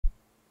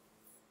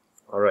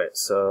Alright,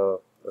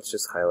 so let's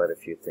just highlight a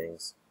few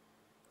things.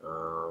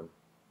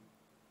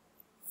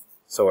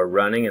 So we're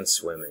running and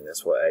swimming.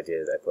 That's what I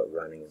did. I put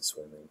running and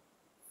swimming.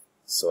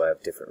 So I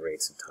have different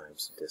rates and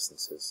times and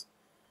distances.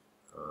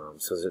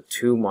 So there's a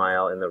 2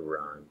 mile in the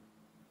run,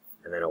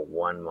 and then a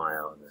 1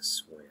 mile in the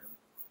swim.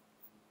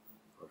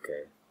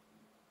 Okay.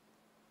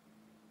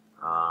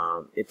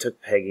 It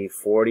took Peggy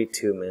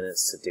 42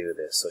 minutes to do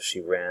this. So she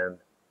ran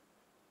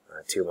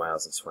 2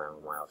 miles and swam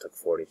a mile. It took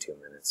 42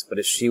 minutes. But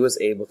if she was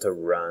able to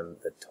run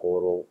the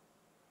total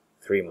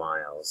 3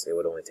 miles, it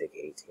would only take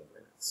 18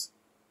 minutes.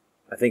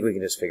 I think we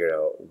can just figure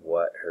out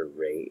what her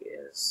rate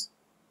is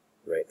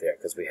right there,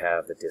 because we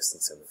have the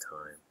distance and the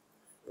time.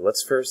 But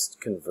let's first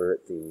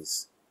convert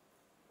these,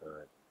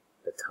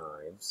 the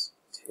times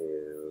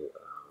to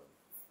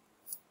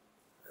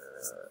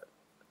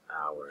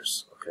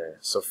hours. Okay,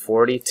 so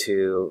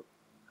 42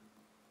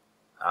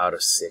 out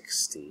of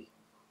 60.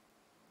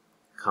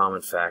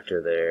 Common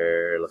factor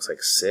there looks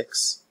like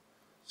 6,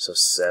 so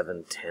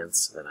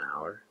 7/10 of an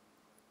hour.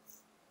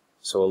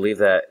 So we'll leave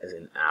that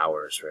in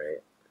hours,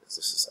 right? Because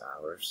this is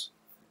hours.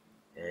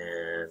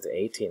 And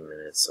 18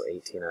 minutes, so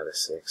 18 out of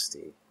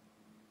 60.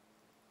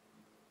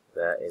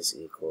 That is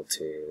equal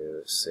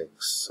to 6,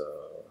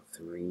 so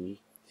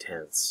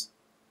 3/10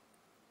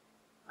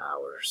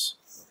 hours.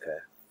 Okay.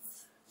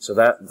 So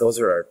those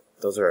are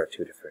our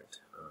two different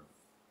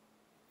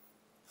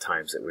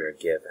times that we are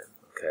given.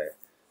 Okay.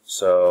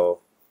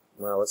 So,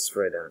 well, let's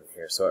write down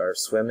here. So our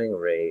swimming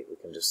rate, we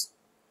can just,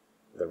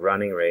 the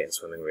running rate and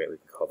swimming rate, we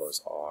can call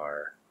those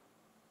R.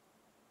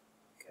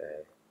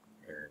 Okay,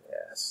 and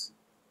S.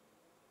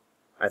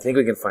 I think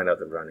we can find out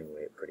the running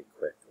rate pretty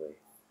quickly.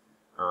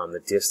 The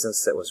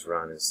distance that was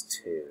run is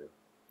 2,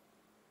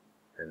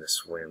 and the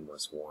swim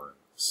was 1.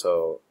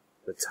 So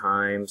the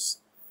times,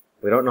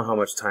 we don't know how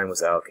much time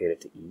was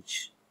allocated to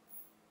each.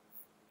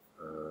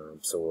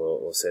 So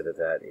we'll say that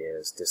that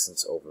is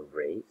distance over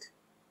rate.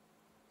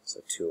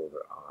 So 2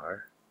 over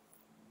R.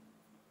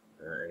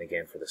 And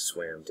again for the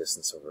swim,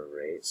 distance over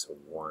rate, so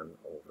 1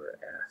 over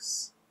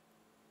S.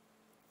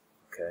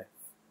 Okay?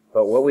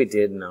 But what we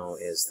did know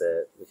is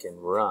that we can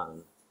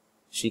run,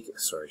 she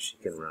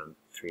can run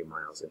 3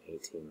 miles in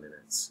 18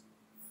 minutes.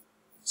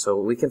 So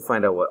we can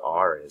find out what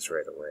R is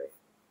right away.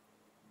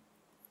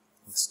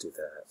 Let's do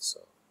that.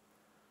 So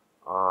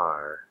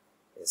R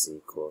is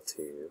equal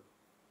to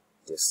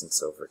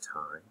distance over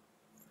time.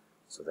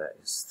 So that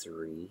is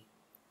 3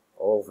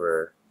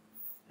 over,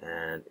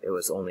 and it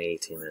was only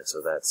 18 minutes,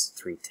 so that's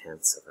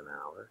 3/10 of an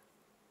hour.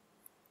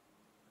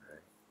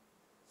 Right.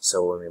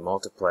 So when we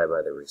multiply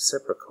by the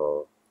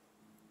reciprocal,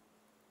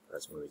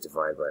 that's when we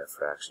divide by a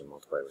fraction,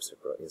 multiply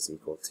reciprocal, is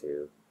equal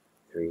to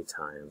 3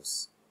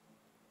 times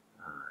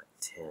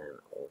 10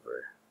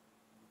 over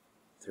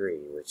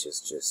 3, which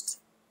is just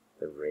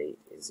the rate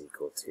is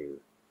equal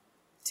to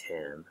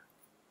 10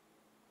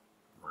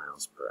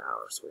 miles per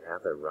hour. So we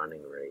have the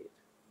running rate.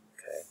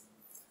 Okay,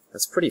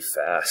 that's pretty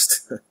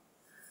fast.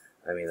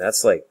 I mean,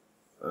 that's like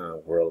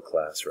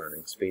world-class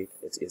running speed.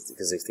 It's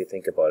because if you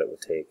think about it, it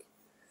would take,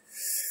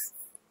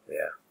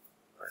 yeah,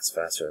 that's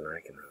faster than I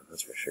can run,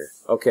 that's for sure.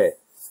 Okay,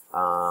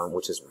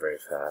 which is very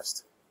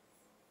fast.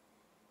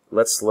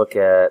 Let's look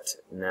at,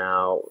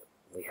 now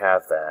we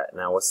have that.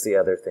 Now what's the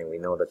other thing? We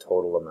know the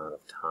total amount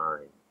of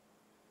time.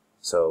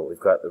 So we've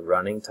got the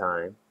running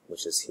time,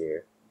 which is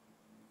here,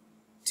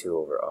 2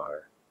 over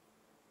R.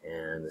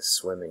 And the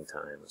swimming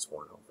time is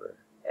 1 over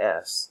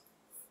S,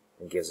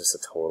 and gives us a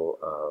total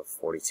of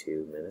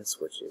 42 minutes,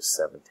 which is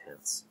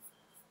 7/10.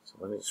 So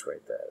let me just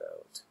write that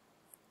out.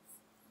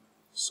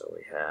 So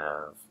we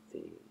have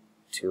the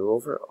 2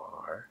 over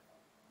R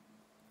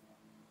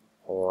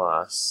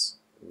plus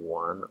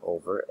 1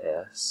 over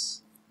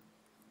S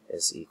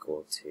is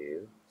equal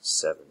to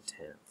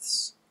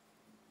 7/10.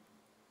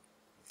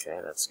 Okay,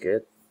 that's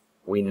good.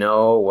 We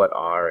know what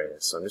R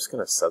is, so I'm just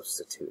going to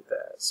substitute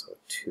that. So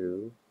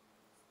 2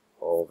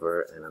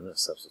 over, and I'm going to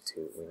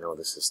substitute, we know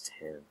this is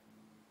 10,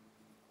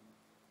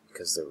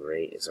 because the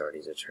rate is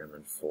already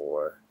determined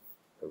for,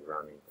 the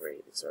running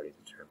rate is already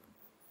determined.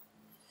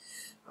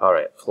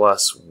 Alright,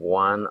 plus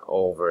 1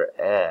 over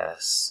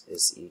S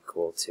is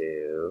equal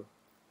to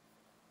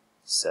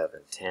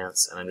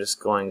 7/10. And I'm just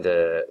going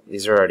to,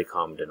 these are already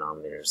common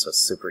denominators, so it's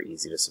super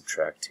easy to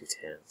subtract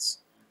 2/10.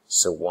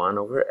 So 1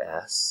 over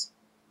S,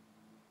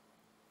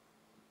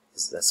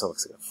 that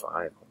looks like a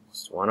 5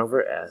 almost. 1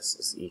 over S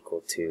is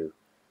equal to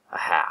a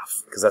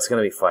half, because that's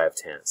going to be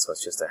 5/10, so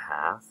it's just a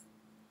half.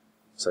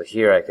 So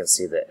here I can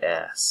see that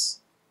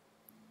S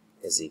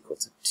is equal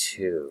to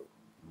 2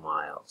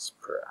 miles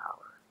per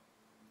hour.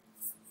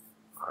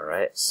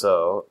 Alright,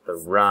 so the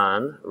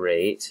run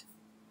rate,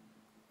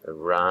 the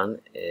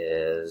run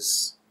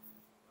is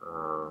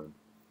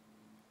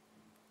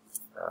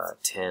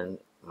 10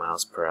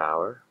 miles per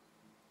hour,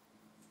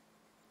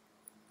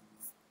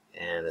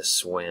 and the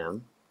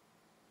swim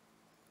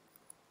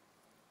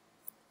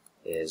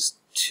is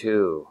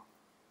 2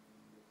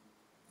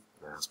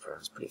 miles per hour.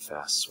 It's a pretty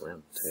fast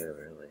swim too,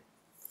 really.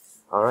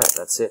 Alright,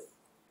 that's it.